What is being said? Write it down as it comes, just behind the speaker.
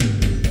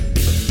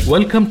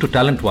Welcome to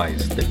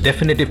TalentWise, the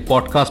definitive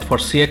podcast for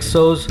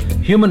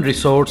CXOs, human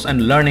resource,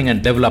 and learning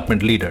and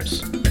development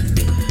leaders.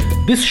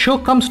 This show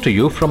comes to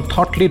you from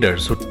thought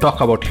leaders who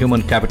talk about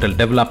human capital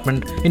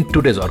development in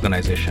today's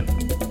organization.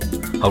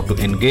 How to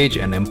engage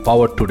and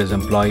empower today's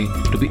employee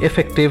to be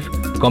effective,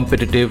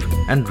 competitive,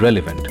 and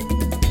relevant.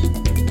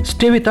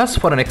 Stay with us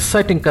for an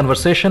exciting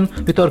conversation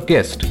with our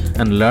guest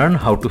and learn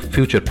how to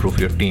future-proof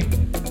your team.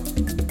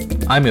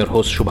 I'm your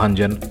host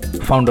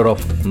Shubhanjan, founder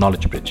of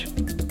KnowledgeBridge.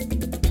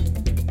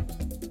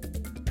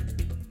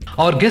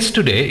 Our guest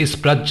today is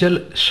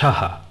Prajjal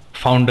Shah,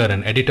 founder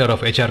and editor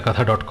of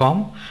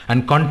HRkatha.com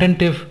and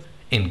Contentive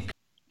Inc.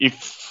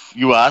 If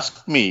you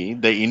ask me,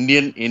 the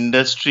Indian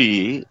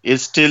industry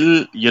is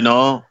still,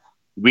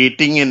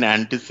 waiting in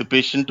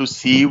anticipation to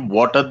see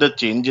what are the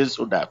changes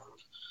would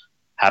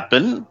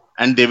happen,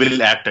 and they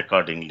will act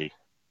accordingly.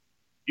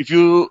 If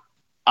you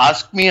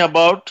ask me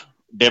about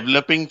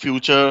developing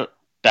future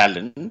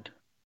talent,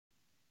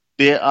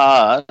 they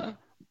are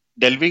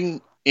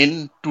delving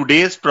in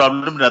today's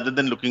problem rather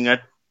than looking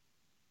at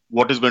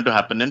what is going to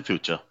happen in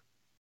future.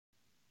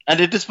 And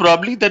it is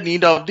probably the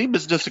need of the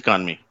business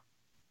economy.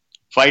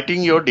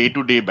 Fighting your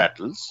day-to-day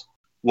battles,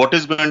 what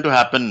is going to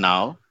happen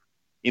now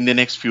in the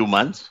next few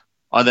months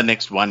or the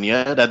next 1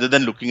 year rather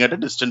than looking at a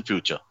distant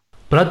future.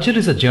 Prajjal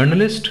is a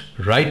journalist,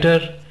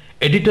 writer,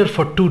 editor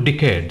for 2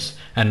 decades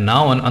and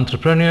now an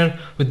entrepreneur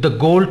with the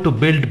goal to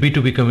build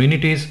B2B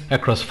communities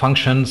across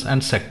functions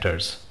and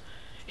sectors.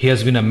 He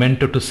has been a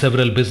mentor to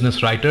several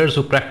business writers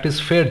who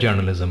practice fair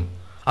journalism.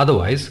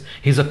 Otherwise,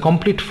 he is a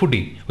complete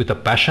foodie with a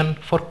passion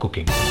for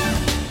cooking.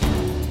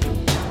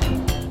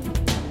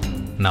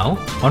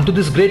 Now, on to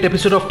this great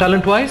episode of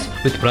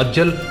TalentWise with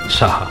Prajjal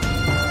Shah.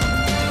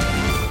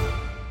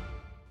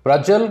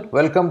 Prajjal,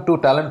 welcome to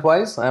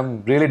TalentWise.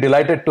 I'm really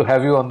delighted to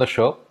have you on the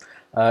show.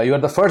 You are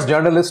the first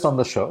journalist on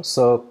the show,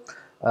 so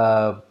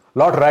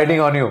lot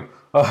riding on you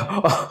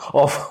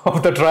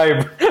of the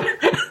tribe.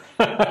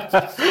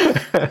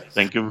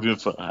 Thank you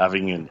for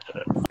having me.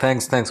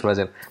 Thanks,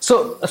 Prajjal.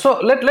 So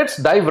let's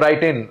dive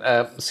right in.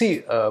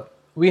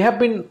 We have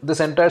been this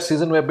entire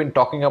season we have been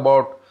talking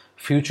about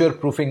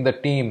future-proofing the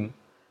team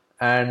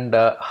and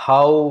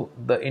how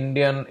the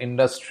Indian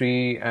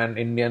industry and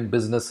Indian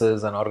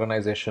businesses and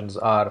organizations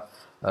are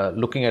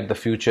looking at the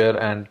future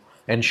and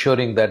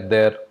ensuring that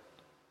their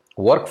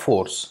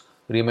workforce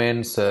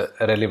remains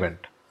relevant.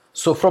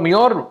 So from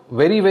your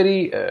very,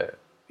 very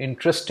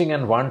interesting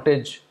and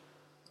vantage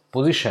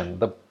position,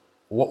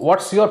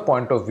 what's your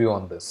point of view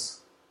on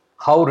this?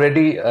 How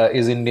ready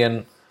is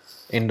Indian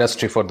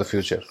industry for the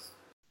future?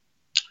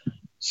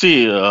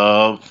 See,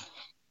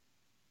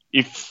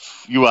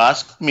 if you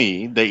ask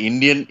me, the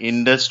Indian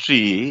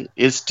industry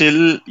is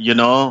still,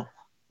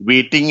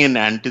 waiting in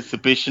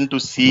anticipation to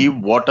see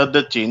what are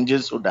the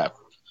changes would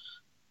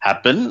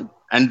happen,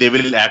 and they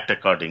will act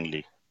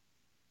accordingly.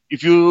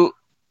 If you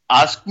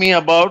ask me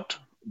about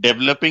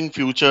developing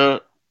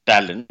future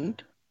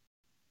talent,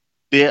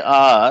 they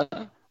are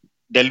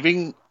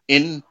delving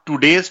in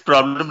today's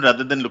problem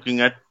rather than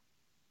looking at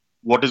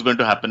what is going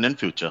to happen in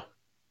future.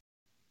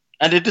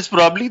 And it is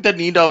probably the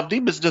need of the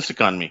business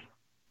economy.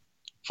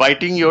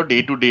 Fighting your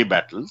day-to-day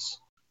battles,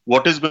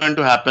 what is going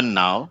to happen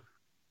now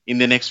in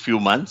the next few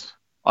months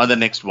or the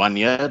next 1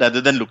 year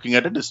rather than looking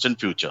at a distant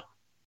future.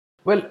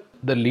 Well,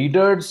 the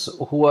leaders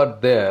who are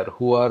there,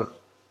 who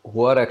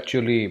are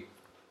actually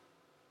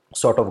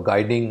sort of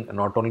guiding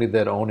not only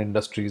their own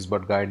industries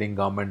but guiding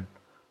government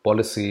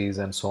policies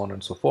and so on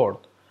and so forth.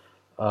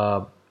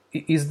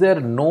 Is there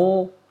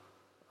no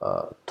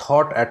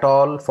thought at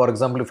all? For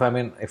example,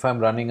 if I'm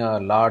running a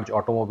large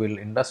automobile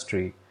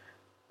industry,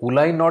 will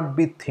I not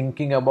be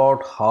thinking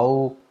about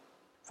how,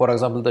 for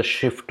example, the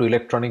shift to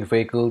electronic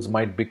vehicles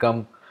might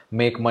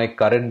make my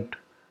current,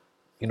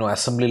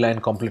 assembly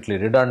line completely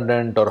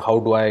redundant, or how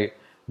do I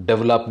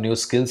develop new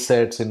skill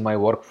sets in my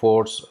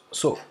workforce?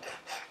 So,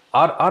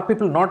 are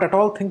people not at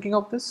all thinking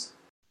of this?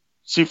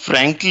 See,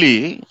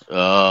 frankly,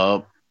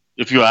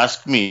 if you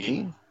ask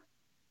me,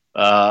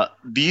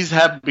 these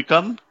have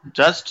become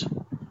just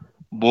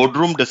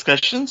boardroom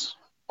discussions,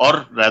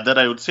 or rather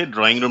I would say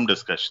drawing room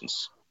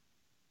discussions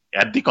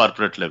at the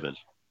corporate level.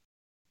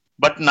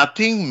 But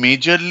nothing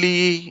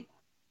majorly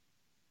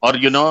or,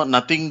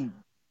 nothing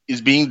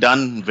is being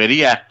done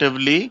very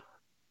actively,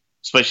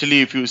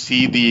 especially if you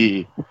see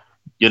the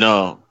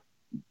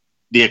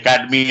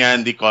academy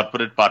and the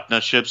corporate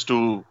partnerships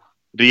to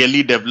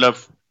really develop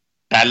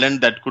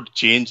talent that could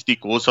change the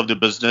course of the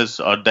business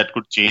or that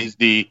could change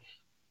the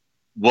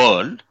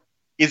world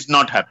is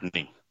not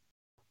happening.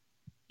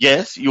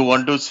 Yes, you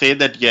want to say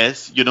that,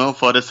 yes,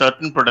 for a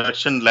certain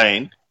production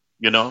line,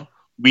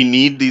 we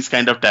need these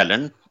kind of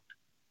talent.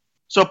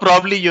 So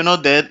probably,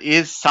 there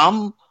is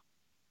some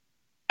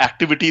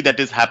activity that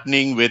is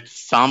happening with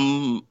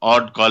some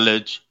odd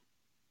college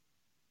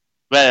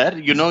where,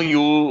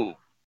 you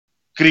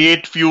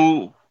create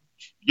few,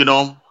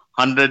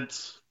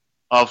 hundreds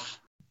of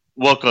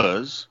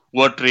workers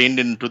who are trained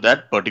into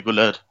that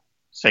particular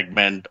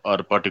segment or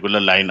particular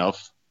line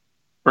of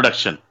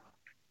production.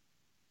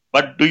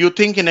 But do you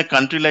think in a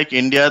country like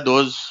India,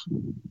 those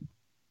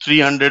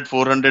 300,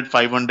 400,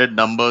 500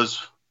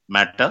 numbers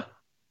matter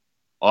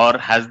or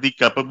has the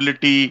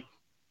capability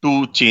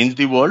to change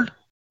the world?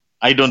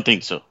 I don't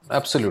think so.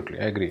 Absolutely,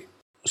 I agree.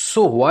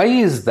 So why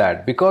is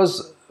that?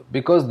 Because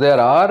there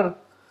are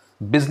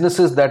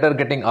businesses that are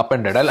getting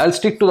upended. I'll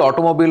stick to the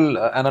automobile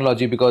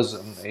analogy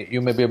because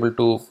you may be able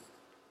to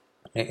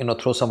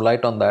throw some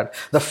light on that.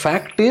 The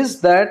fact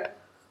is that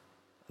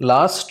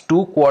last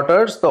 2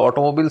 quarters the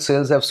automobile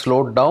sales have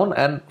slowed down,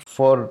 and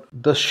for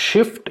the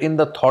shift in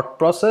the thought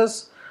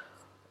process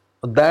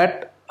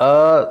that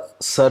a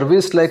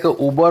service like a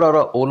Uber or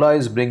a Ola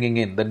is bringing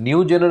in, the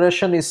new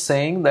generation is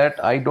saying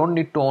that I don't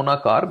need to own a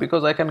car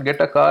because I can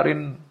get a car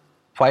in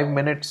 5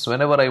 minutes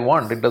whenever I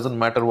want. It doesn't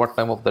matter what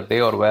time of the day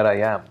or where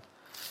I am.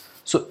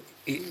 So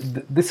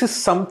this is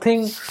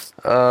something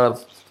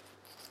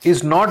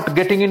is not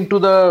getting into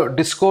the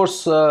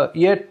discourse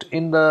yet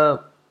in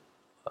the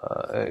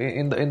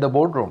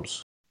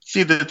boardrooms.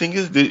 See, the thing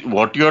is,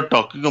 what you're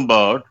talking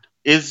about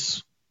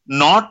is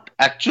not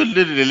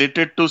actually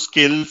related to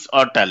skills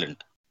or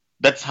talent.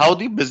 That's how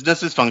the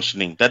business is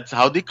functioning. That's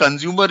how the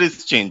consumer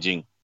is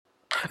changing.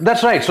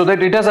 That's right. So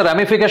that it has a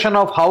ramification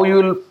of how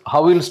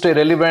you'll stay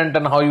relevant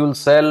and how you'll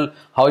sell,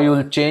 how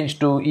you'll change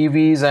to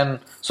EVs, and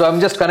so I'm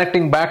just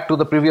connecting back to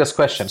the previous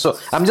question. So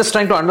I'm just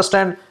trying to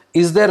understand: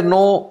 is there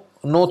no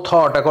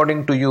thought,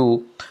 according to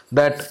you,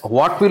 that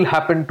what will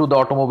happen to the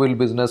automobile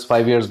business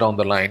 5 years down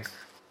the line,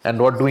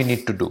 and what do we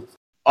need to do?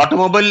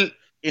 Automobile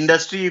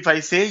industry, if I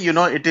say,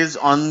 it is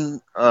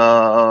on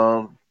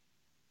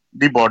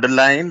the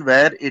borderline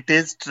where it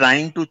is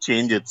trying to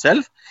change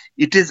itself.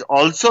 It is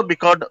also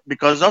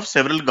because of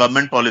several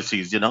government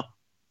policies.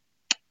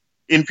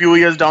 In few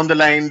years down the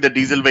line, the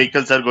diesel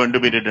vehicles are going to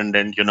be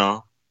redundant.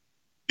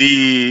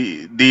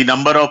 The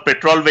number of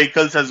petrol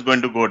vehicles is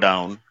going to go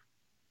down,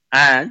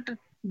 and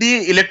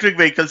the electric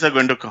vehicles are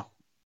going to come.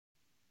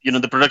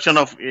 The production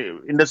of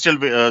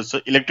industrial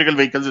electrical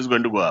vehicles is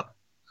going to go up.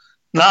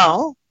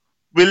 Now,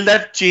 will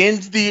that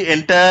change the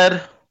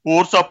entire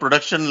course of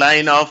production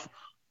line of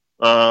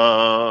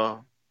uh,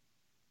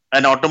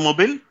 an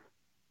automobile?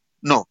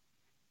 No,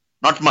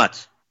 not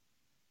much.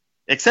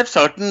 Except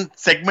certain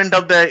segment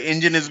of the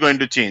engine is going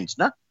to change.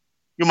 Na?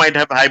 You might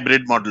have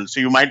hybrid models, so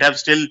you might have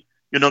still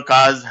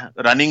cars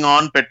running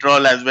on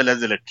petrol as well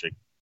as electric.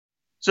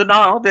 So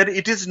now there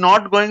it is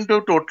not going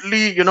to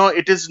totally,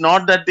 it is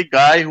not that the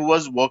guy who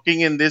was working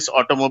in this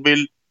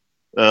automobile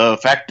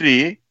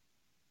factory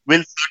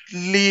will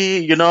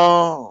certainly,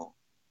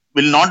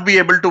 will not be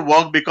able to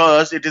work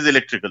because it is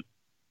electrical.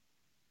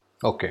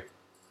 Okay.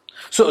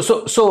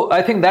 So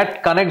I think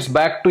that connects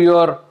back to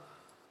your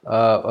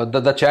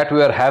the chat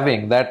we are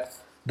having, that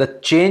the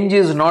change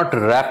is not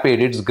rapid,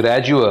 it's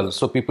gradual.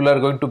 So people are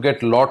going to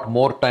get a lot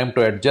more time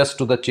to adjust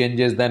to the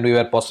changes than we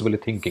were possibly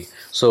thinking.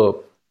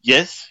 So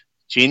Yes,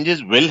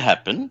 changes will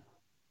happen,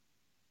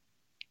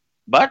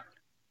 but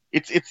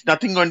it's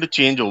nothing going to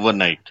change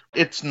overnight.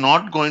 It's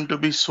not going to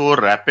be so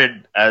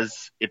rapid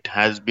as it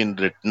has been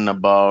written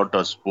about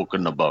or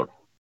spoken about.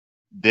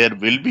 There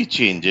will be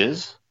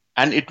changes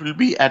and it will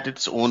be at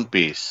its own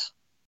pace.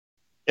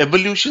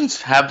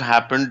 Evolutions have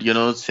happened,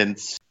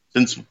 since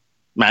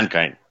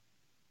mankind.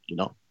 You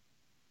know,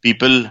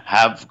 people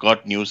have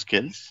got new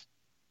skills.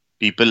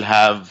 People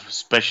have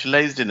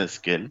specialized in a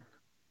skill.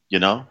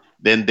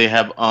 Then they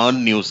have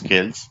earned new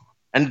skills,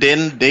 and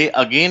then they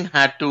again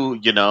had to,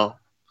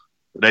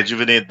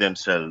 rejuvenate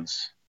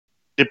themselves,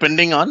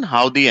 depending on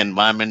how the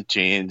environment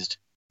changed,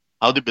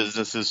 how the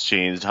businesses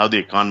changed, how the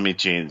economy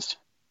changed,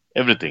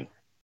 everything.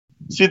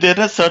 See, there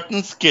are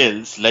certain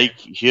skills like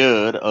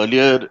here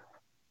earlier.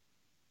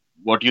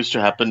 What used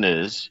to happen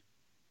is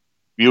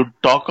we would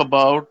talk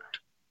about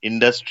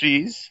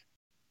industries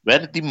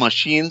where the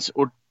machines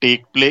would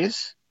take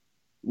place,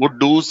 would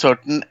do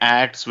certain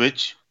acts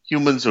which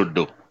humans would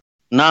do.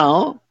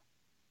 Now,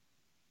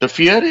 the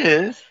fear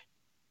is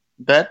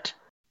that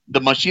the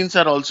machines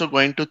are also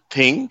going to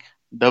think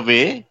the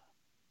way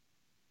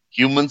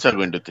humans are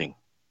going to think.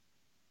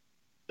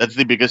 That's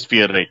the biggest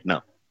fear right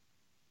now.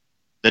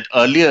 That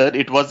earlier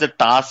it was a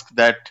task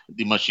that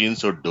the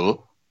machines would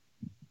do,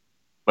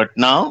 but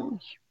now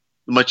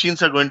the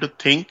machines are going to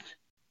think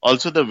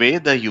also the way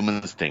the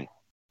humans think.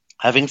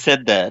 Having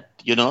said that,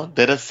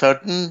 there are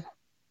certain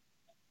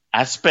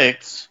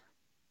aspects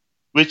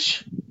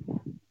which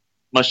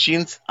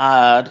machines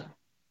are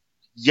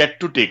yet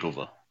to take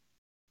over.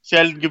 Say,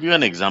 I'll give you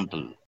an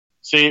example.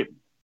 Say,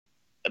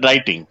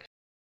 writing.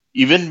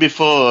 Even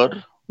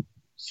before,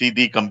 see,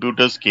 the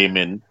computers came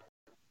in,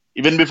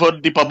 even before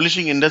the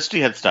publishing industry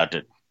had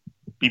started,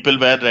 people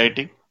were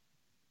writing,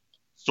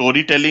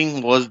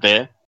 storytelling was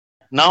there.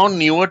 Now,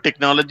 newer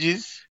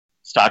technologies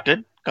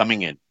started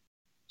coming in.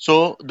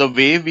 So, the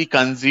way we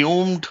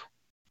consumed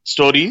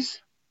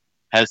stories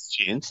has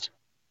changed.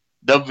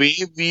 The way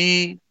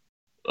we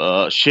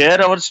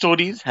share our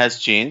stories has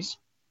changed.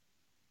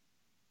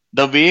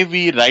 The way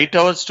we write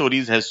our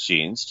stories has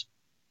changed.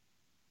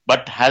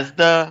 But has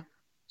the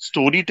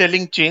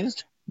storytelling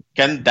changed?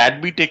 Can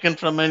that be taken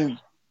from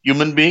a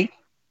human being?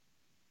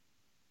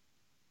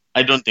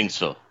 I don't think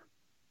so.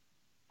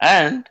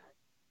 And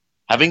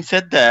having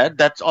said that,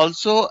 that's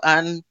also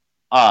an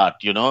art,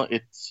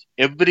 it's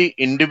every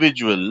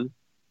individual,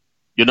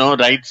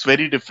 writes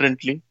very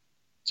differently.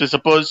 So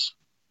suppose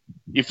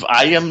if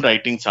I am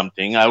writing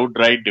something, I would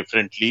write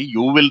differently.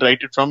 You will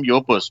write it from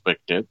your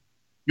perspective.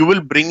 You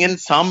will bring in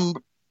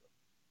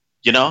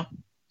you know,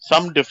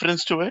 some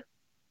difference to it,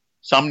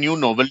 some new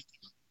novelty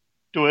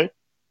to it.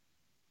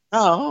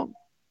 Now,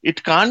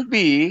 it can't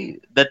be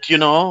that,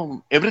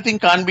 everything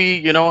can't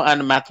be,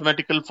 a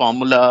mathematical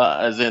formula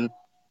as in,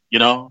 you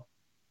know,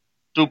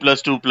 2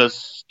 plus 2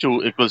 plus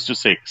 2 equals to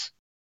 6.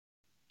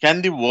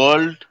 Can the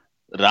world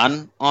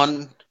run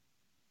on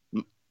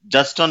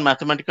just on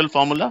mathematical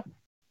formula?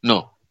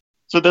 No.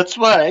 So that's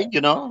why,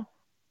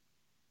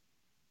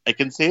 I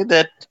can say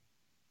that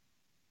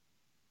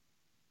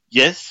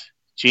yes,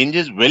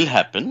 changes will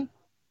happen,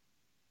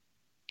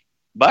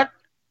 but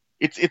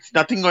it's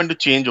nothing going to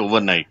change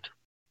overnight.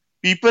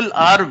 People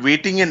are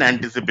waiting in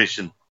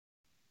anticipation.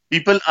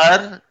 People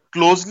are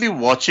closely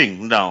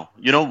watching now,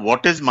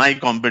 what is my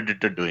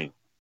competitor doing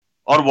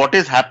or what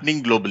is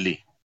happening globally.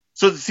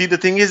 So see, the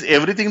thing is,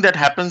 everything that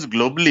happens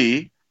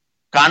globally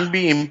can't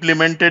be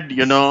implemented,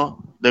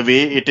 the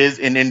way it is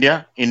in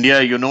India. India,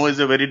 is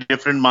a very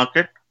different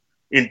market.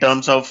 In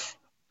terms of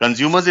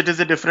consumers, it is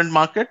a different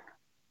market.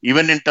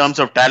 Even in terms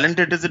of talent,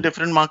 it is a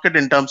different market.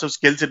 In terms of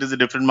skills, it is a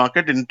different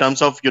market. In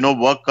terms of,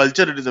 work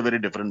culture, it is a very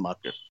different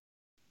market.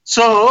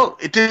 So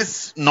it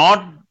is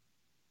not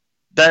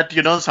that,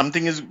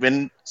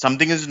 when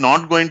something is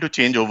not going to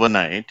change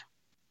overnight,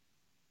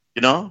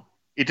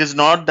 it is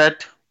not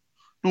that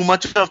too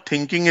much of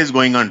thinking is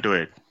going on to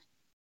it.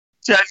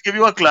 See, I'll give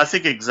you a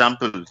classic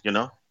example,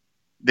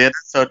 there are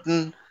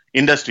certain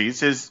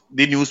industries, is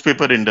the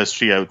newspaper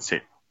industry, I would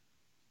say.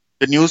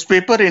 The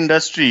newspaper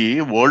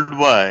industry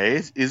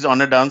worldwide is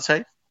on a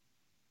downside,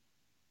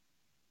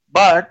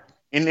 but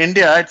in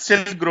India, it's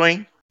still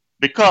growing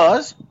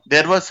because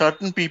there were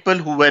certain people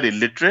who were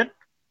illiterate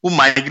who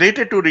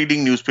migrated to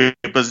reading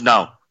newspapers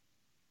now.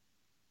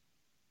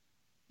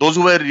 Those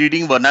who were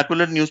reading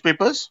vernacular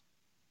newspapers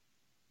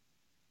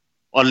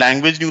or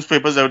language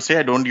newspapers, I would say,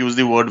 I don't use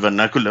the word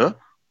vernacular.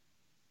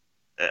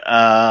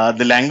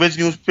 The language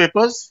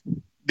newspapers,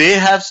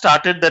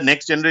 the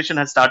next generation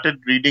has started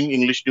reading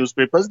English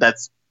newspapers.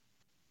 That's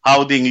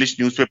how the English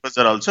newspapers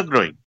are also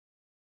growing.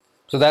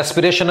 So the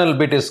aspirational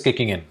bit is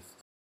kicking in.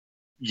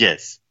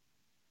 Yes.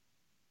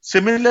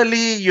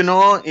 Similarly,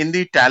 in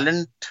the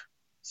talent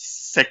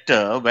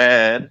sector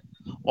where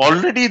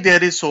already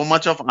there is so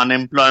much of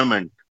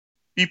unemployment,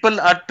 people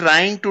are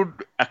trying to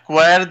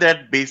acquire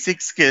that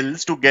basic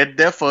skills to get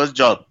their first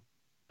job.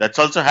 That's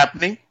also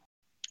happening.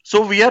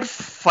 So we are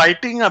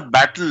fighting a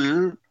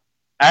battle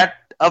at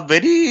a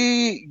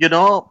very,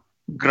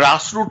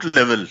 grassroots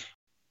level,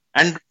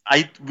 and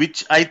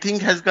which I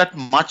think has got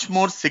much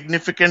more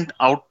significant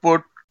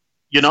output,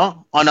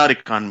 on our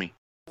economy.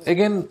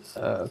 Again,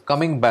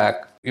 coming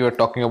back, you were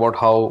talking about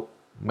how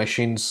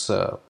machines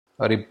are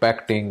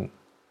impacting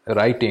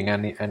writing,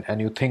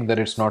 and you think that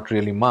it's not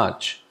really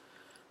much.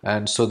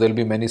 And so there'll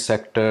be many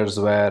sectors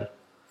where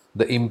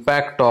the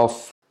impact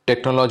of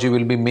technology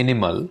will be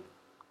minimal,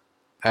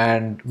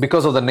 and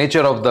because of the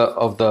nature of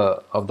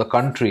the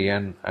country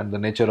and the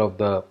nature of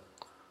the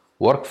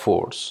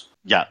workforce.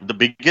 Yeah, the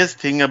biggest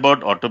thing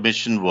about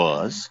automation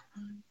was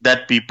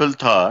that people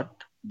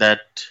thought that,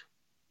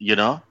 you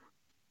know,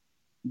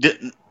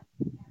 the,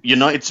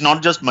 it's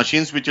not just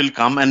machines which will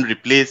come and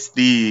replace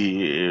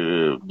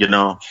the,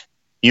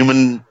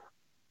 human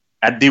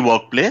at the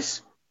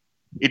workplace.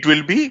 It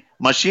will be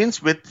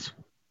machines with,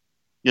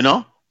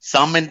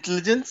 some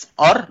intelligence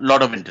or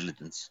lot of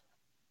intelligence.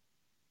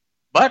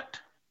 But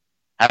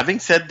having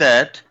said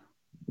that,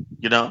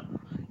 you know,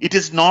 it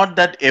is not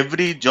that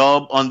every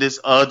job on this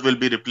earth will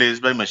be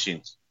replaced by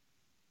machines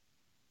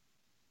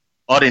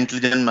or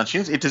intelligent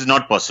machines. It is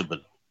not possible.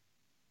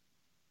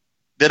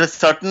 There are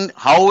certain,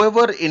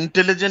 however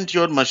intelligent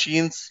your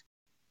machines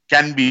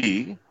can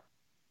be,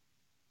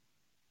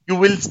 you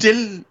will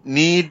still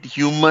need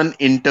human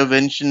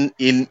intervention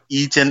in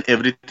each and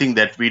everything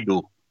that we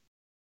do.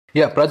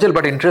 Yeah, Prajal,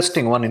 but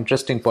one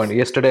interesting point.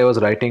 Yesterday I was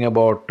writing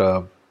about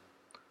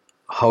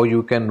how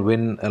you can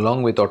win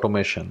along with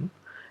automation.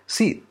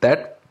 See,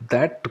 that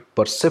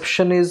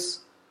perception is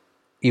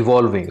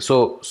evolving.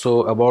 So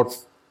about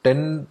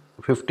 10,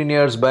 15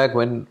 years back,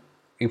 when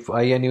if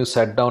I and you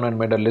sat down and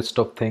made a list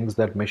of things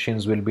that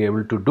machines will be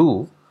able to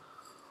do,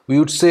 we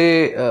would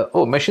say,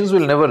 oh, machines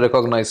will never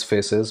recognize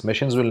faces,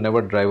 machines will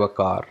never drive a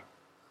car,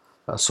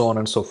 so on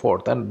and so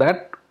forth. And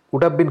that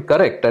would have been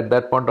correct at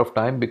that point of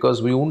time,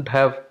 because we wouldn't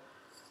have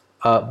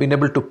been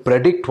able to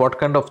predict what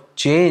kind of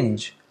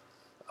change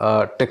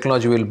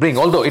technology will bring.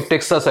 Although it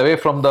takes us away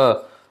from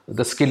the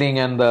skilling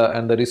and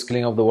the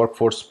reskilling of the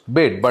workforce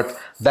bit, but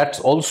that's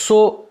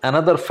also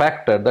another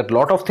factor, that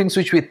lot of things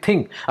which we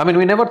think. I mean,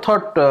 we never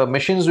thought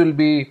machines will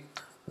be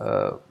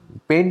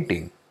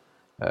painting.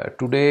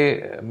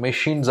 Today,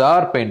 machines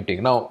are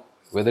painting. Now,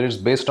 whether it's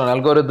based on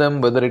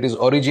algorithm, whether it is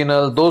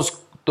original,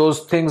 those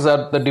things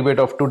are the debate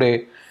of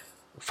today.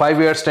 5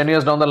 years, 10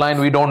 years down the line,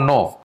 we don't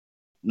know.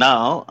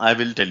 Now, I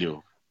will tell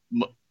you.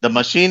 The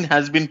machine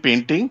has been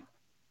painting,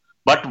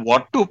 but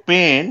what to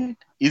paint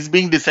is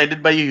being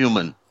decided by a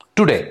human.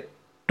 Today.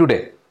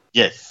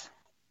 Yes.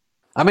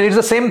 I mean, it's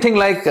the same thing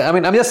like, I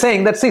mean, I'm just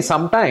saying that, see,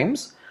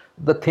 sometimes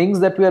the things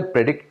that we are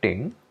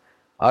predicting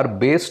are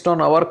based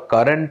on our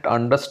current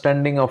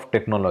understanding of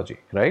technology,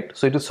 right?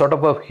 So it is sort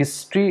of a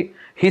history,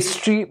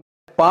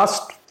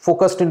 past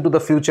focused into the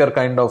future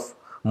kind of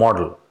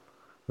model,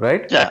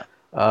 right? Yeah.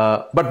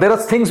 But there are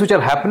things which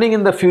are happening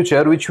in the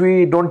future which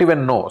we don't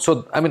even know.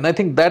 So, I mean, I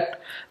think that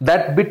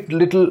bit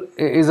little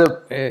is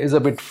a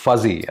bit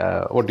fuzzy.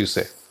 What do you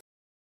say?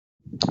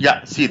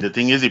 Yeah. See, the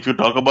thing is, if you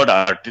talk about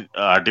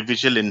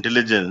artificial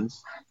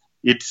intelligence,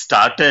 it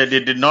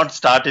did not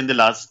start in the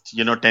last,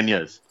 10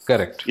 years.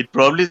 Correct. It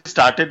probably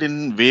started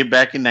in way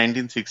back in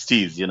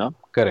 1960s,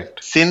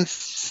 Correct.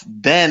 Since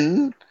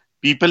then,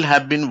 people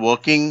have been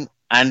working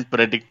and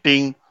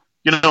predicting,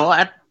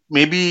 at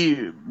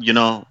maybe,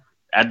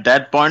 at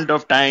that point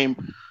of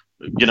time,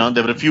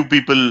 there were a few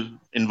people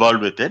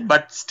involved with it,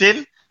 but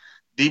still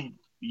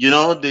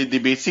the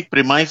basic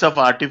premise of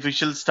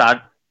artificial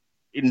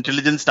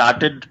intelligence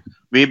started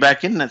way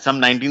back in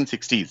some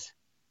 1960s.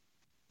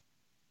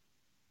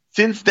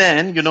 Since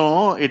then,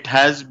 it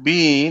has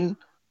been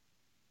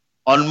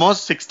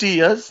almost 60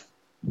 years.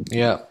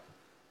 Yeah.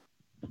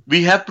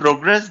 We have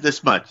progressed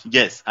this much.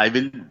 Yes, I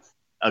will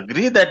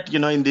agree that,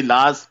 in the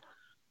last,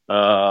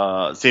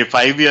 say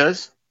 5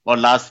 years or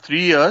last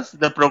 3 years,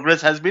 the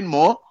progress has been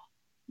more,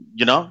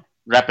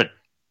 rapid.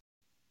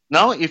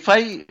 Now, if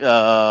I,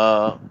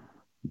 so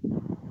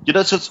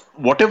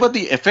whatever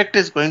the effect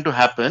is going to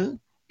happen,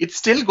 it's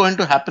still going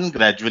to happen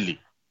gradually.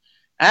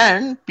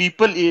 And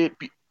people,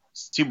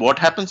 see, what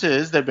happens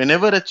is that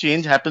whenever a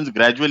change happens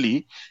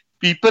gradually,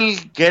 people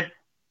get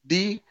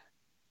the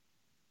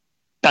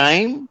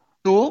time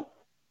to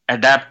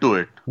adapt to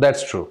it.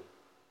 That's true.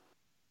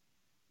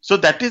 So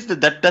that is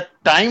that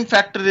time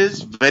factor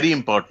is very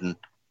important.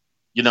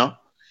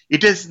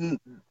 It is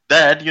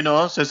that,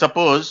 so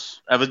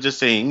suppose I was just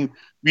saying,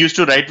 we used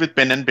to write with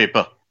pen and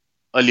paper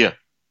earlier.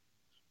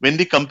 When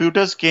the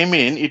computers came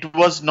in, it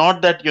was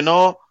not that,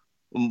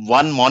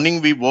 one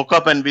morning we woke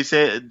up and we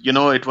say,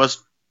 it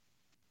was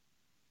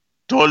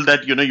told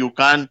that, you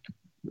can't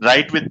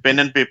write with pen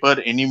and paper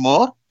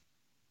anymore,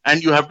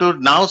 and you have to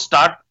now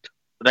start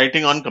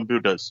writing on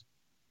computers.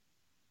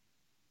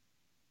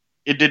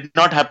 It did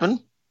not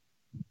happen.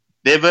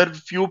 There were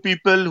few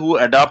people who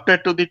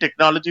adapted to the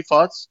technology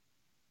first.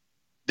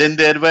 Then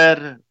there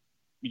were,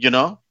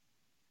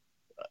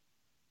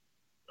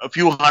 a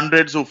few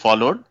hundreds who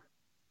followed.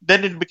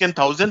 Then it became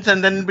thousands,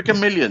 and then it became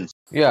millions.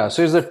 Yeah,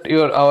 so is that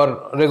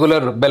our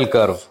regular bell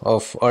curve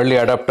of early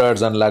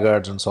adapters and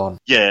laggards and so on?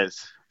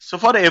 Yes. So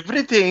for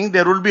everything,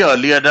 there will be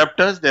early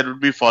adapters, there will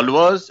be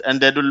followers, and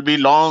there will be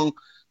long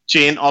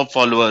chain of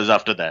followers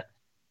after that.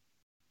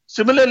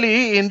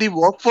 Similarly, in the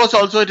workforce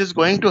also, it is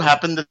going to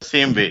happen the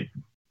same way.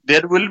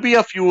 There will be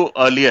a few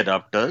early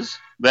adapters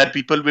where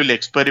people will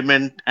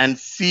experiment and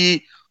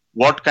see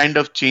what kind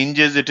of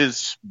changes it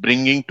is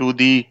bringing to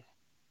the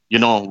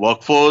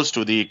workforce,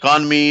 to the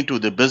economy, to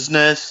the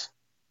business.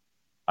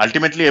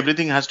 Ultimately,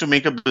 everything has to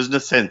make a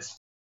business sense.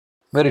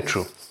 Very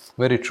true.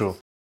 Very true.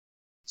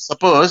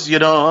 Suppose,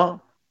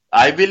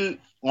 I will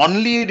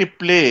only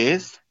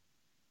replace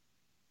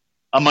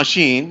a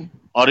machine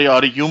or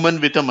a human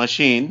with a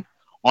machine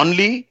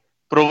only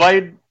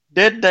provided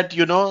that,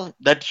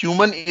 that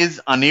human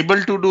is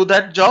unable to do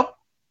that job,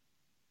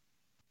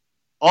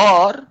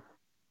 or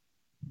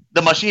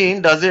the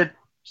machine does it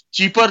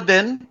cheaper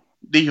than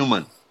the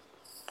human.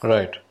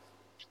 Right.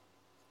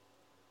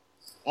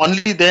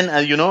 Only then,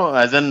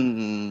 as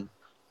an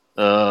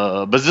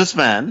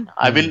businessman,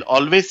 I will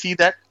always see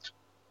that.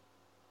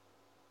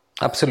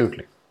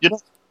 Absolutely.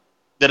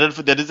 There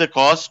is a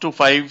cost to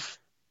 5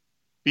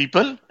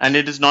 people, and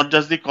it is not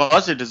just the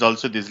cost; it is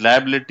also this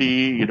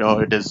liability.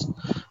 It is,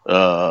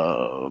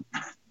 there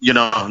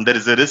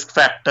is a risk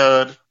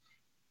factor.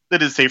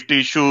 There is safety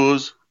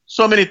issues.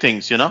 So many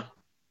things.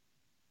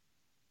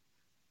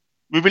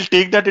 We will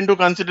take that into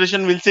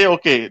consideration. We'll say,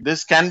 okay,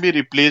 this can be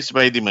replaced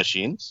by the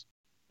machines,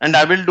 and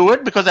I will do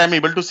it because I'm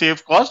able to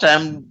save cost. There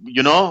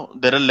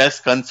are less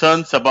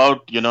concerns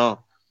about,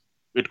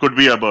 it could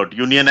be about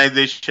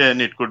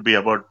unionization, it could be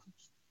about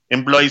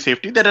employee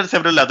safety. There are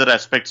several other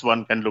aspects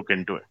one can look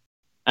into it.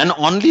 And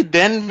only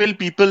then will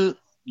people,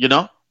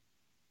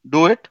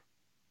 do it,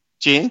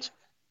 change.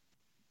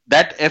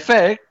 That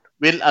effect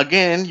will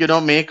again,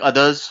 make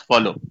others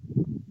follow.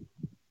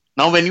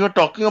 Now, when you are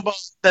talking about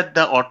that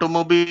the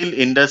automobile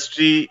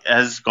industry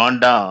has gone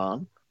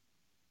down,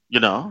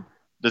 the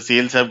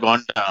sales have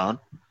gone down,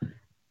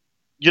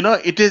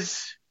 it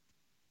is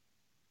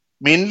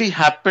mainly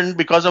happened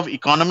because of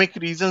economic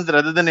reasons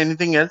rather than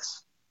anything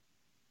else.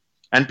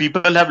 And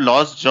people have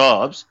lost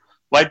jobs.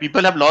 Why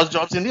people have lost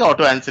jobs in the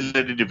auto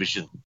ancillary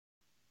division?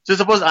 So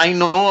suppose I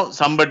know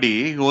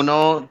somebody who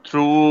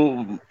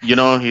through,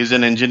 he's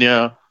an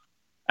engineer,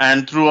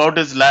 and throughout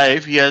his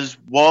life he has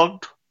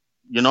worked,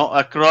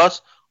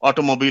 across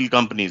automobile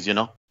companies,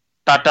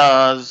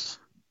 Tatas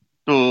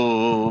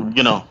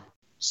to,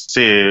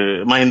 say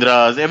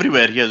Mahindras,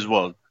 everywhere he has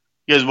worked.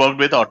 He has worked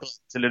with auto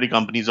ancillary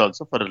companies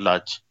also for a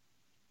large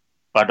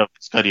part of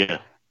his career,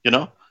 you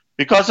know,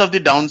 because of the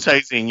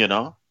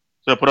downsizing,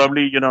 So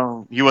probably,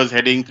 he was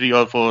heading 3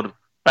 or 4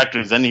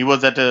 factories and he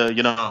was at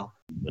a,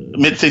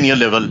 mid senior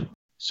level.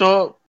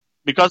 So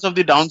because of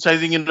the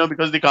downsizing,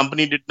 because the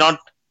company did not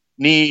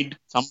need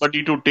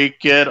somebody to take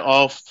care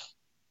of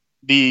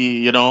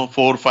the, 4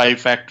 or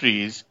 5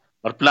 factories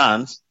or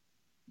plants,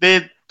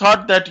 they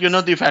thought that,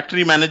 the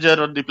factory manager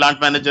or the plant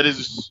manager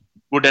is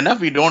good enough.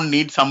 We don't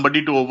need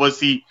somebody to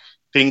oversee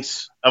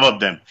things above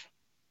them.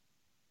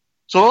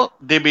 So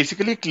they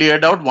basically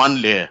cleared out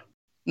one layer.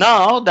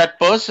 Now that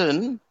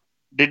person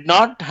did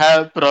not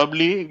have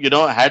probably,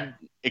 had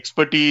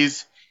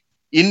expertise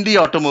in the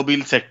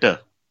automobile sector,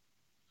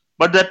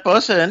 but that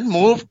person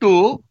moved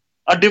to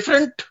a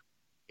different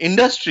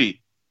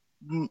industry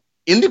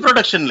in the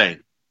production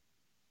line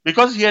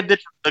because he had that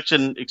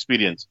production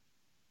experience.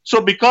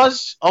 So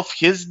because of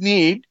his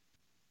need,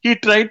 he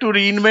tried to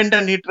reinvent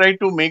and he tried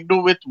to make do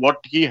with what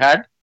he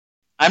had.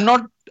 I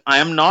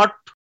am not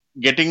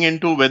getting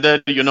into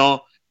whether,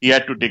 he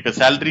had to take a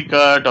salary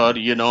cut or,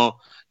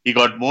 he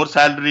got more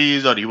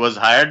salaries or he was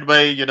hired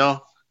by,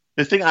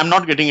 this thing. I'm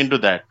not getting into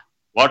that.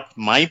 What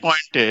my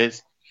point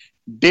is,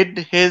 did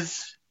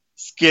his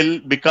skill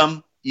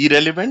become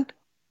irrelevant?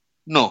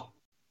 No.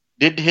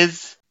 Did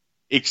his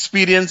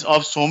experience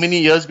of so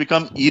many years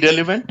become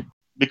irrelevant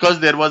because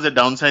there was a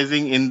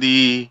downsizing in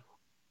the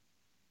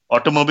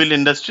automobile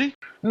industry?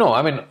 No,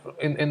 I mean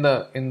in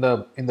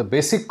the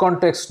basic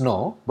context,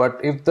 no. But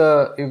if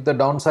the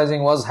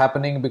downsizing was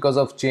happening because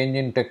of change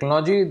in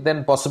technology,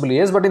 then possibly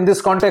yes. But in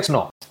this context,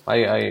 no.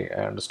 I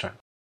understand.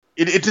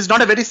 It is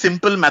not a very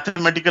simple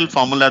mathematical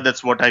formula.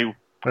 That's what I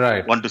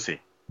want to say.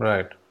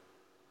 Right.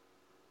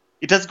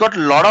 It has got a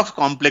lot of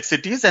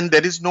complexities and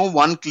there is no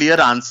one clear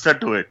answer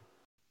to it.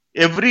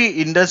 Every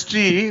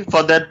industry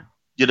for that,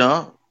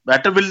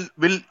 matter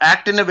will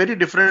act in a very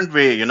different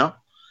way,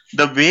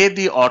 The way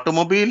the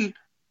automobile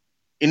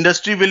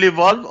industry will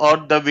evolve or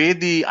the way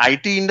the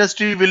IT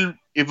industry will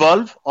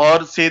evolve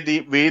or say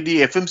the way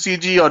the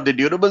FMCG or the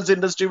durables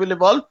industry will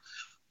evolve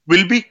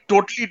will be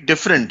totally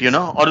different,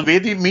 or the way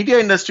the media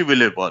industry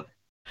will evolve.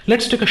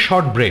 Let's take a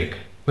short break.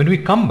 When we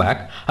come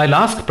back, I'll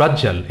ask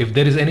Prajjal if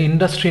there is any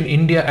industry in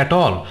India at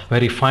all where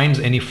he finds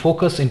any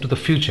focus into the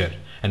future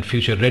and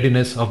future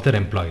readiness of their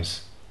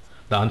employees.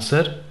 The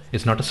answer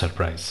is not a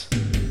surprise.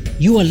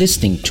 You are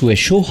listening to a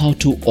Show How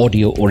To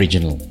audio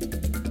original.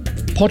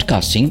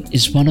 Podcasting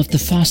is one of the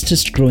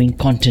fastest growing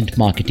content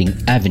marketing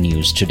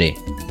avenues today.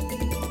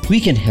 We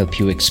can help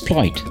you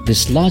exploit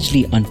this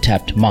largely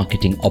untapped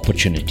marketing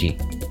opportunity.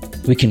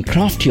 We can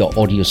craft your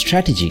audio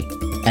strategy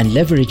and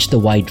leverage the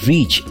wide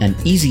reach and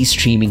easy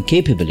streaming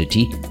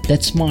capability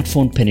that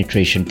smartphone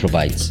penetration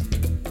provides.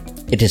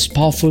 It is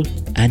powerful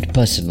and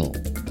personal.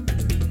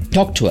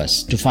 Talk to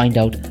us to find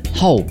out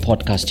how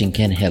podcasting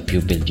can help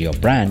you build your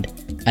brand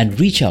and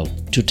reach out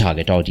to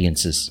target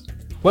audiences.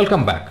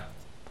 Welcome back.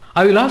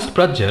 I will ask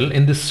Prajjal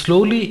in this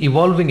slowly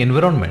evolving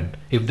environment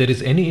if there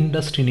is any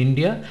industry in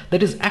India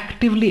that is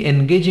actively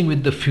engaging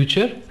with the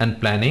future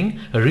and planning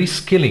a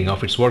reskilling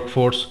of its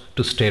workforce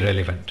to stay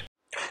relevant.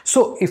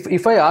 So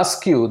if I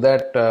ask you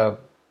that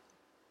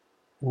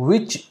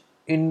which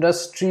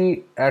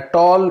industry at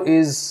all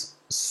is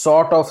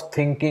sort of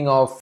thinking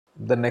of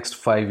the next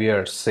 5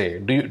 years, say,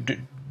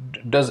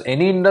 does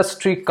any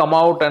industry come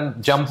out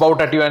and jump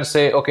out at you and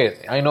say, okay,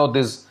 I know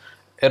these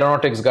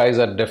aeronautics guys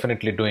are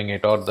definitely doing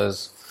it, or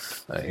there's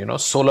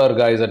solar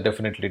guys are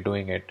definitely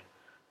doing it.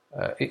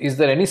 Is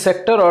there any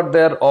sector, or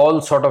they're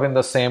all sort of in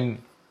the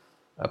same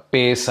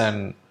pace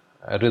and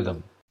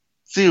rhythm?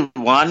 See,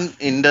 one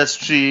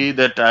industry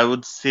that I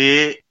would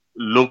say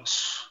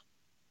looks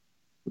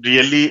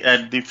really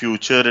at the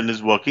future and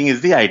is working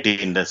is the IT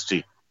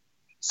industry.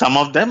 Some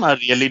of them are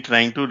really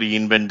trying to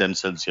reinvent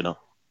themselves,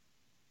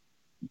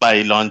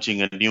 by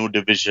launching a new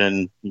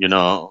division,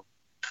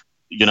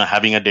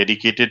 having a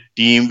dedicated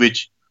team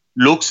which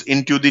looks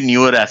into the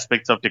newer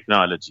aspects of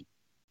technology.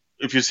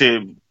 If you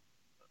say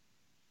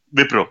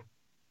Wipro,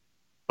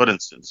 for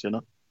instance,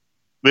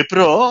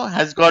 Wipro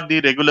has got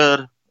the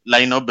regular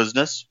line of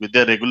business with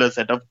their regular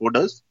set of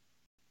coders.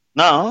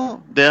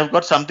 Now they have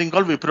got something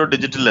called Wipro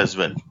Digital as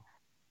well,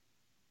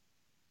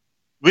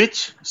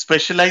 which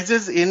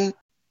specializes in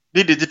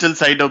the digital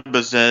side of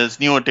business,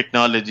 newer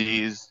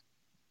technologies,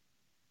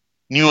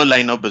 newer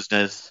line of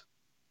business.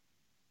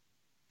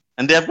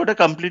 And they have got a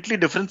completely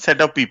different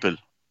set of people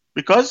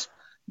because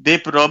they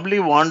probably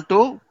want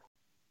to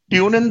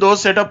tune in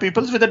those set of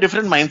people with a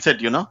different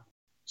mindset,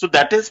 So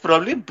that is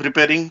probably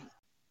preparing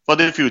for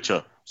the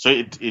future. So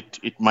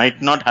it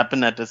might not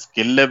happen at a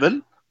skill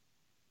level,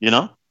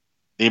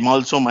 They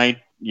also might,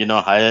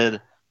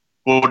 hire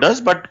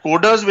coders, but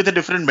coders with a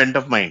different bent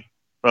of mind,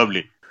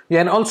 probably.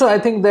 Yeah, and also I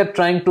think they're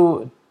trying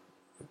to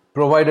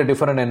provide a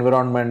different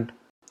environment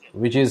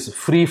which is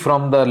free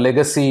from the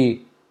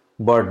legacy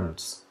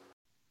burdens.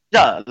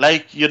 Yeah,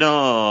 like,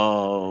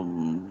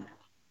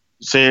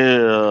 say,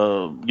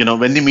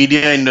 when the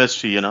media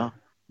industry,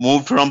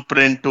 moved from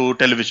print to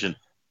television,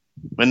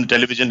 when the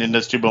television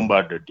industry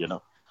bombarded,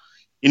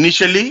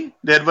 initially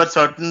there were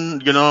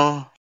certain,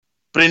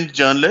 print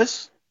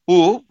journalists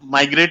who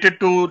migrated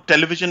to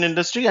television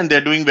industry and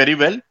they're doing very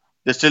well.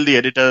 They're still the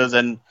editors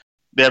and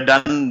they have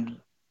done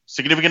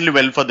significantly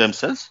well for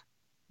themselves.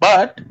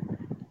 But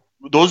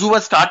those who were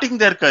starting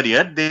their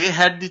career, they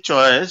had the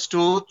choice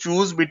to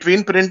choose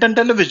between print and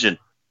television.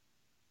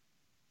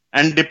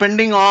 And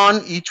depending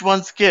on each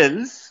one's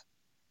skills,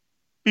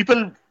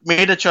 people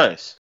made a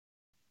choice.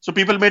 So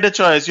people made a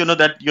choice,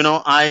 that,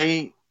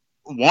 I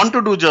want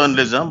to do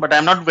journalism, but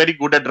I'm not very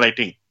good at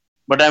writing.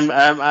 But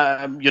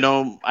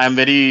I'm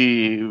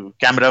very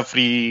camera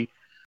free.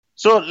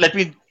 So let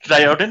me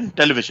try out in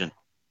television.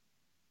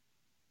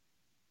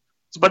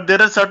 But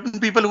there are certain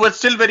people who are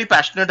still very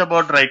passionate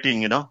about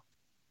writing,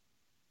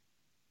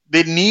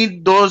 They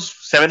need those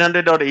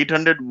 700 or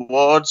 800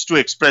 words to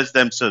express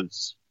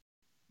themselves.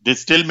 They're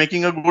still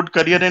making a good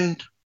career in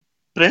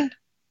print.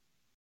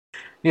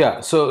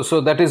 Yeah,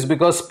 so that is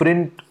because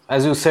print,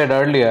 as you said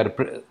earlier,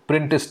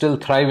 print is still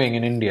thriving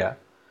in India.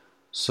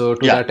 So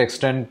to that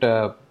extent,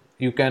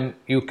 you can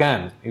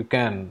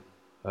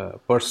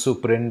pursue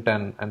print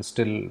and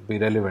still be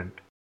relevant.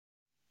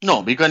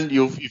 No, because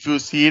if you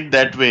see it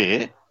that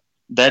way,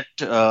 that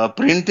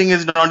printing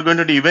is not going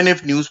to, even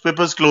if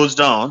newspapers close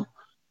down,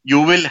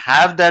 you will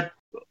have that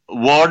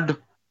word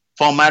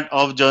format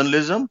of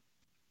journalism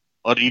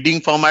or reading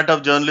format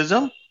of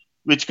journalism,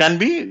 which can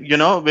be,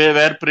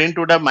 where print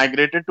would have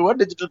migrated to a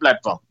digital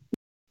platform.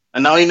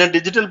 And now in a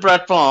digital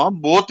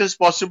platform, both is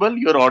possible.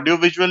 Your audio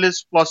visual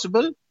is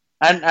possible,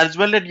 and as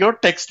well as your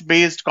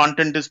text-based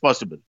content is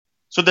possible.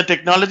 So the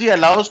technology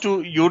allows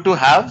you to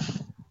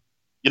have,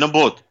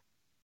 both.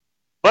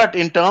 But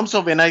in terms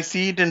of, when I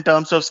see it in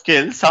terms of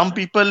skill, some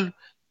people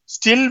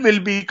still will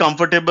be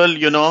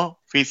comfortable,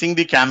 facing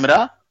the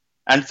camera,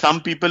 and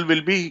some people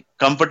will be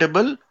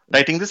comfortable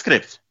writing the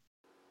scripts.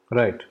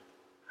 Right.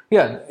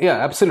 Yeah,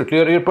 absolutely.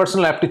 Your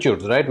personal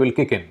aptitudes, right, will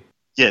kick in.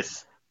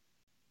 Yes.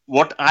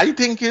 What I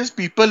think is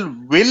people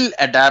will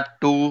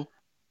adapt to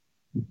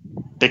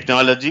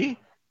technology.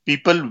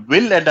 People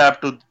will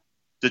adapt to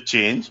the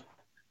change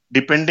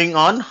depending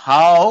on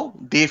how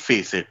they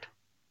face it.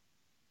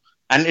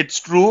 And it's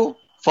true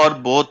for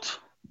both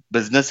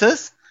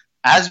businesses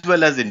as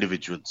well as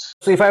individuals.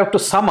 So if I have to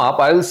sum up,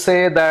 I will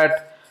say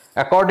that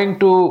according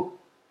to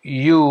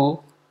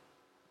you,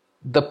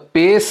 the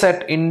pace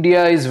at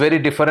India is very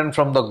different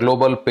from the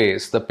global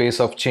pace, the pace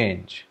of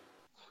change.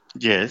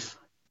 Yes.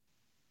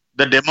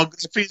 The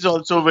demography is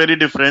also very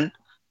different.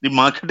 The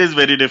market is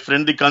very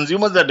different. The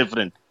consumers are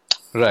different.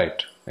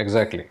 Right.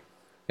 Exactly.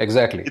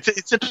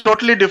 It's a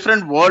totally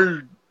different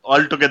world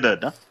altogether.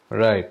 No?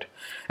 Right.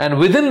 And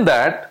within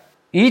that,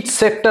 each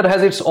sector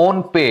has its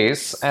own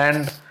pace,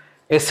 and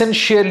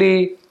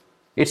essentially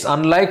it's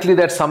unlikely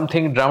that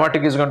something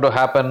dramatic is going to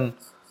happen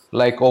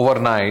like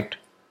overnight.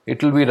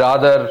 It will be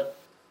rather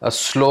a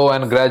slow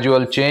and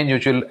gradual change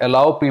which will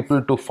allow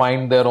people to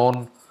find their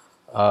own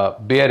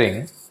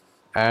bearing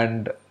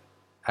and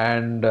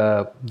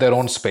their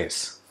own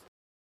space.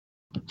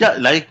 Yeah,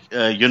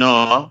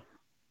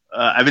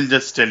 I will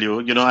just tell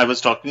you, I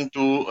was talking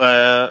to,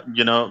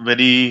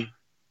 very,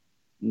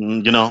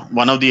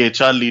 one of the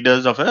HR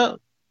leaders of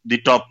the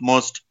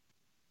topmost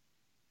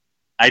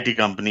IT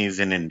companies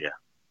in India.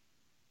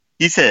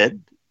 He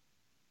said,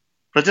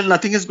 Prajal,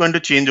 nothing is going to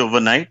change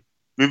overnight.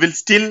 We will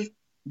still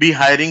be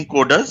hiring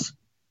coders,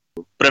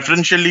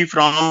 preferentially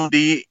from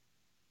the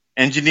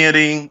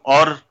engineering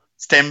or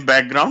STEM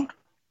background.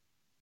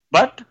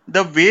 But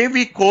the way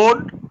we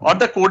code or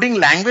the coding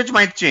language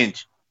might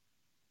change.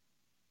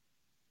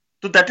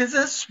 So that is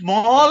a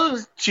small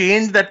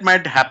change that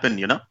might happen,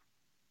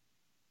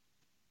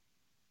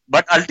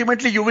 But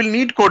ultimately you will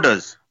need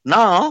coders.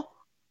 Now,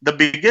 the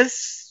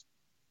biggest,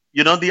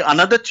 the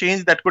another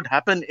change that could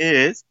happen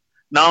is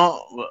now,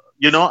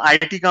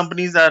 IT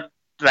companies are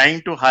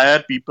trying to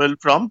hire people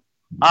from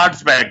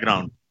arts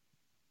background.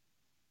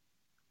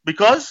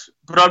 Because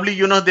probably,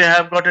 they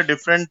have got a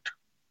different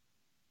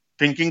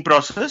thinking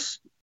process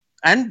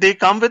and they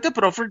come with a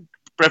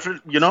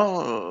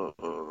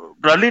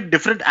probably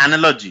different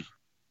analogy,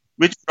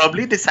 which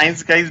probably the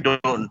science guys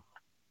don't.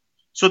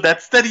 So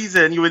that's the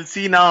reason you will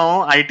see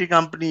now IT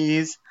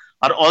companies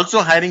are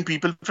also hiring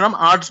people from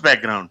arts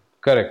background.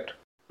 Correct.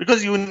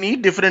 Because you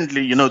need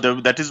differently,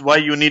 that is why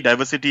you need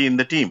diversity in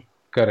the team.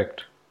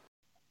 Correct.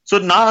 So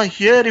now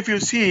here, if you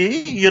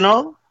see,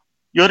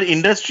 your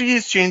industry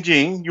is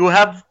changing. You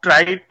have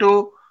tried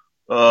to,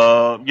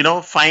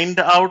 find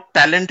out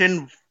talent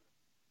in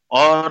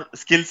or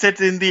skill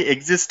sets in the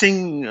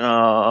existing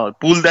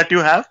pool that you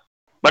have.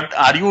 But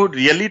are you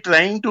really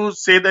trying to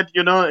say that,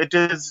 it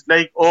is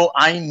like,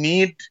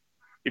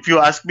 if you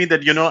ask me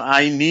that,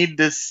 I need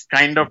this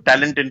kind of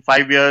talent in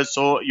 5 years.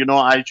 So,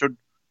 I should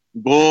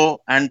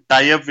go and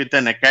tie up with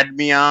an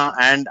academia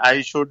and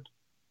I should,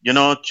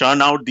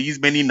 churn out these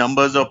many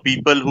numbers of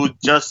people who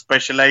just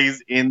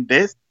specialize in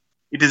this.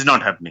 It is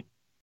not happening.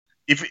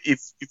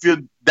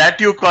 If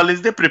you call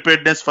is the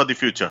preparedness for the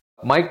future.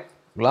 My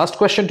last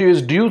question to you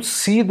is, do you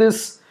see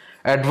this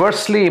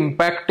adversely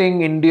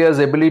impacting India's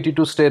ability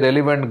to stay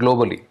relevant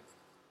globally?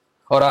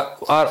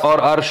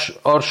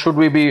 Or should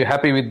we be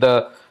happy with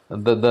the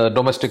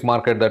domestic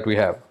market that we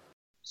have?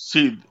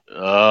 See,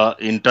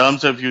 in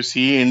terms of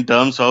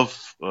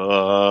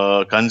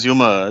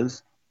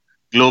consumers,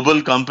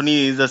 global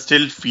companies are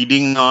still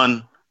feeding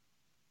on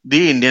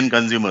the Indian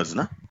consumers,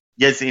 na?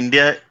 Yes,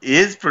 India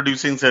is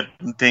producing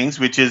certain things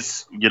which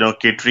is,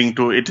 catering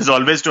to, it is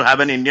always to have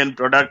an Indian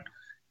product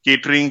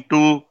catering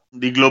to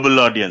the global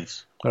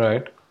audience.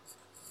 Right.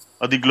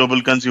 Or the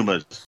global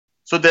consumers.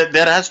 So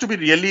there has to be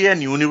really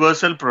an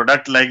universal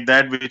product like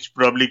that which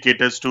probably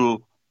caters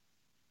to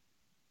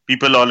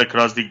people all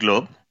across the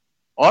globe.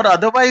 Or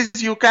otherwise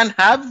you can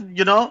have,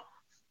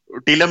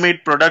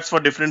 tailor-made products for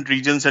different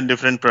regions and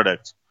different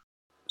products.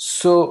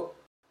 So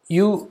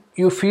you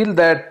feel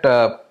that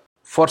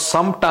for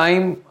some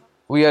time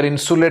we are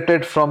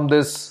insulated from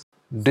this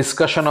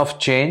discussion of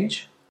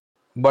change,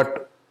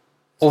 but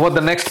over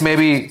the next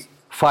maybe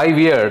 5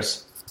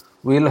 years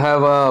we'll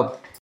have a...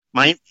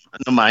 My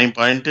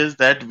point is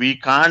that we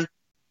can't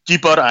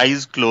keep our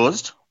eyes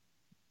closed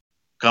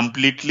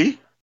completely,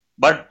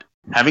 but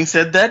having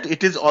said that,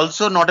 it is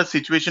also not a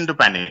situation to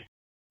panic.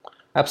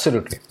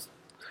 Absolutely.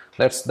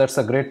 That's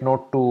a great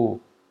note to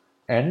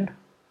end.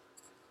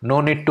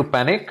 No need to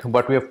panic,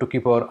 but we have to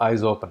keep our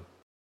eyes open.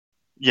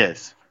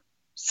 Yes.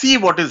 See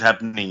what is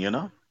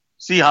happening,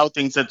 See how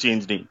things are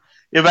changing.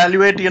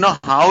 Evaluate,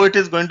 how it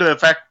is going to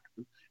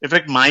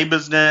affect my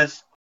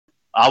business,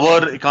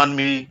 our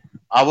economy,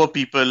 our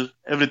people,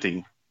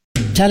 everything.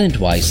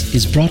 TalentWise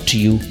is brought to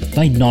you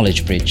by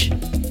Knowledge Bridge.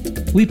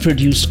 We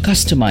produce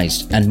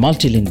customized and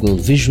multilingual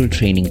visual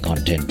training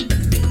content.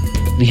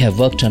 We have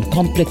worked on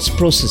complex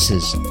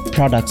processes,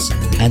 products,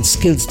 and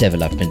skills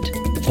development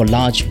for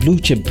large blue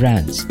chip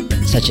brands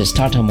such as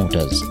Tata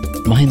Motors,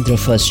 Mahindra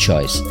First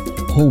Choice,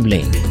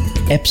 Homelane,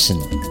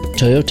 Epson,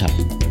 Toyota,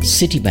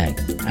 Citibank,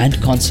 and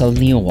Consol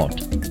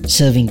Neowatt,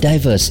 serving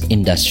diverse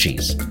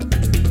industries.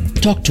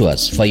 Talk to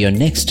us for your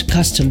next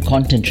custom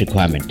content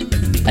requirement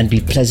and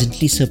be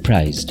pleasantly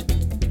surprised.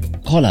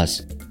 Call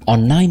us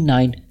on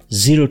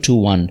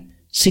 99021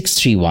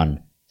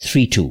 631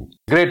 32.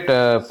 Great,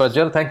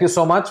 Prajal. Thank you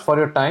so much for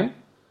your time,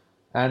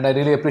 and I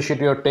really appreciate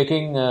your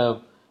taking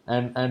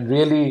and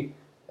really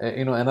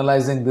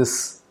analyzing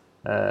this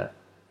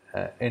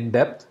in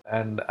depth.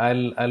 And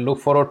I'll look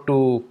forward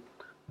to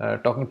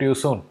talking to you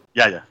soon.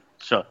 Yeah,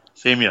 sure.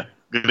 Same here.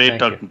 Great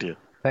talking to you.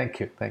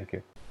 Thank you.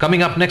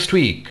 Coming up next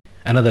week,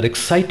 another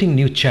exciting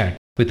new chat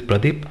with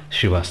Pradeep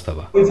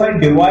Srivastava. If I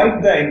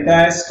divide the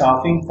entire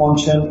staffing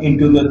function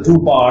into the two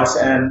parts,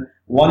 and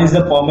one is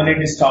the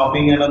permanent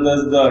staffing and another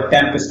is the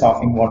temp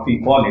staffing, what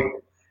we call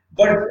it.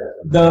 But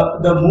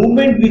the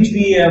movement which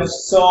we have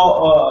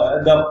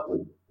saw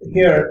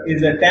here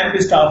is the temp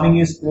staffing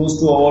is close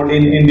to about,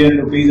 in Indian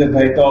rupees, if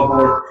I talk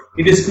about,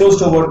 it is close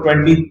to about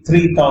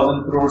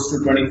 23,000 crores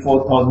to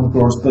 24,000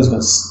 crores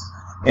business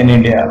in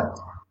India.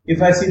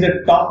 If I see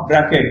the top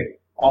bracket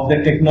of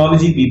the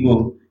technology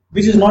people,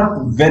 which is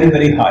not very,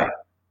 very high.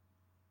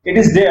 It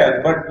is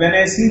there, but when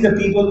I see the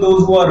people,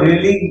 those who are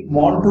really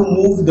want to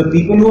move, the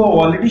people who have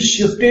already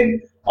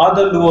shifted are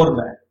the lower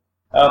band.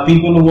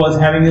 People who was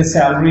having a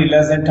salary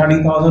less than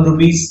 30,000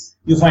 rupees,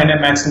 you find a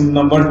maximum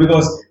number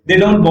because they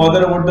don't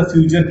bother about the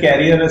future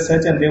career as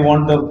such, and they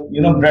want the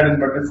bread and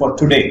butter for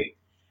today.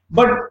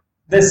 But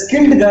the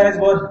skilled guys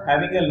were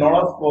having a lot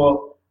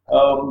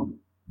of,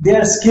 they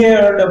are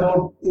scared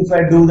about if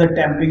I do the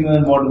temping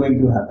and what's going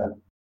to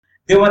happen.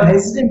 They were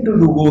hesitant to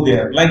go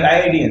there, like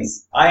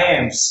IIDs,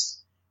 IIMs,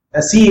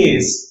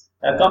 CAs,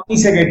 company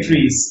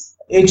secretaries,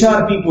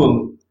 HR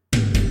people.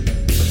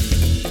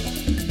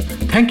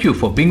 Thank you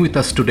for being with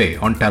us today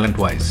on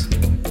TalentWise.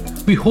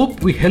 We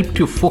hope we helped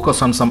you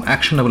focus on some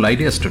actionable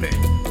ideas today.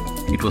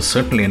 It was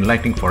certainly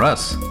enlightening for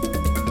us.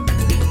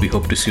 We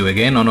hope to see you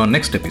again on our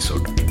next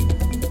episode.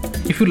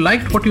 If you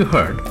liked what you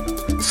heard,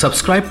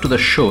 subscribe to the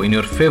show in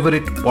your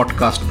favorite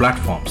podcast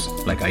platforms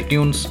like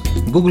iTunes,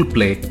 Google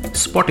Play,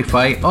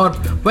 Spotify, or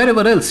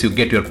wherever else you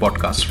get your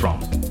podcasts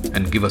from,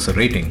 and give us a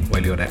rating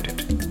while you're at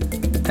it.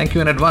 Thank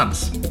you in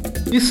advance.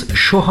 This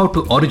Show How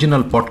to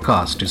Original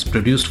podcast is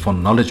produced for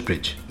Knowledge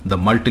Bridge, the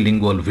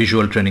multilingual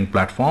visual training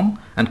platform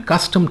and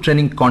custom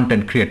training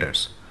content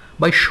creators,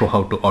 by Show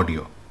How to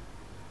Audio.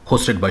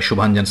 Hosted by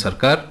Shubhanjan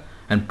Sarkar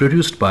and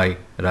produced by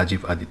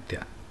Rajiv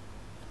Aditya.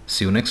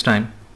 See you next time.